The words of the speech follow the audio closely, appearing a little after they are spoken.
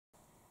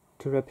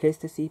To replace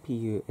the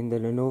CPU in the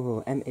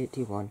Lenovo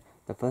M81,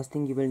 the first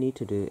thing you will need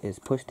to do is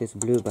push this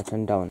blue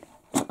button down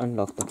to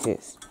unlock the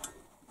case.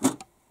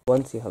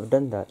 Once you have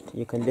done that,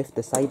 you can lift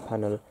the side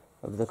panel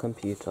of the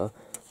computer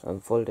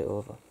and fold it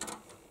over.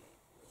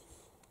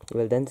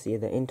 You will then see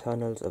the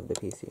internals of the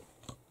PC.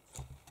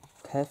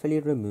 Carefully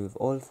remove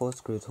all 4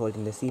 screws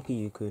holding the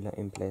CPU cooler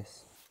in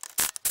place.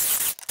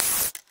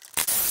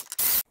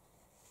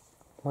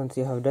 Once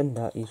you have done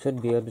that, you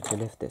should be able to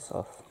lift this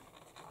off.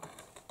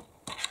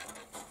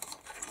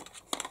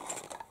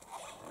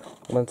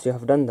 Once you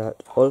have done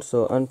that,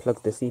 also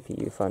unplug the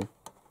CPU fan.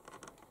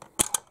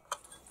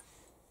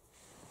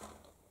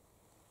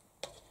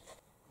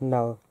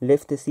 Now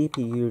lift the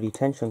CPU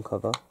retention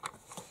cover,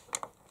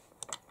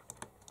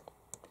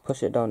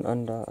 push it down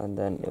under, and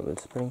then it will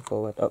spring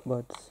forward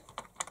upwards.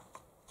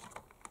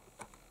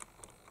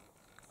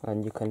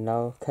 And you can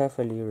now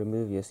carefully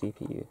remove your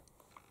CPU.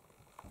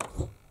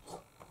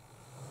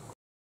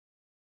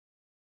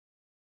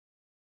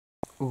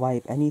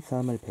 Wipe any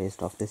thermal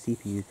paste off the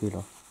CPU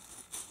cooler.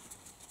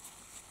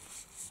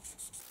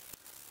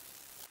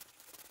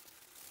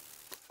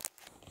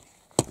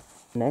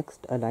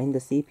 Next, align the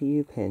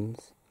CPU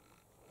pins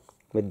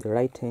with the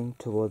writing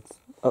towards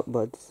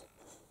upwards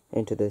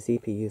into the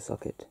CPU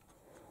socket.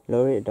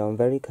 Lower it down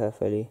very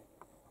carefully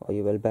or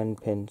you will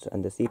bend pins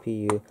and the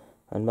CPU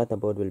and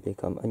motherboard will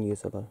become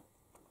unusable.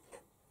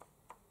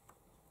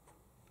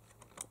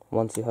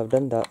 Once you have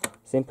done that,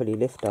 simply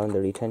lift down the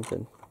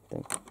retention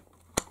thing.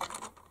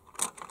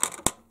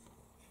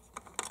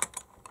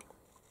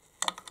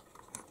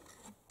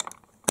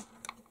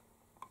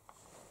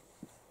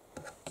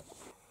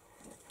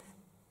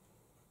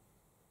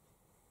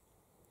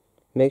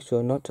 Make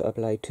sure not to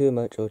apply too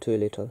much or too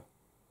little.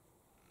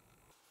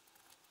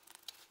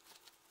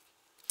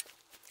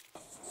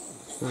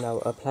 Now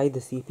apply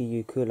the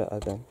CPU cooler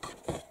again.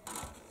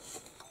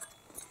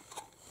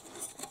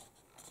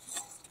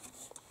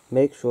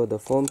 Make sure the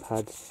foam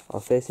pads are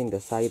facing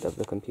the side of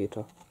the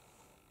computer.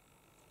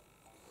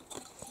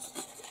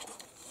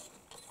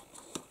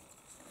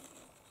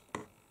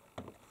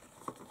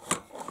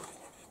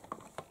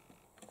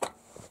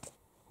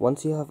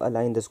 Once you have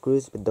aligned the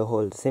screws with the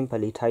holes,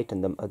 simply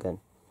tighten them again.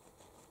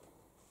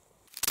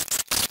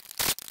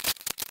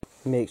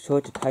 Make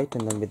sure to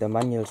tighten them with a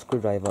manual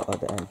screwdriver at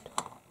the end.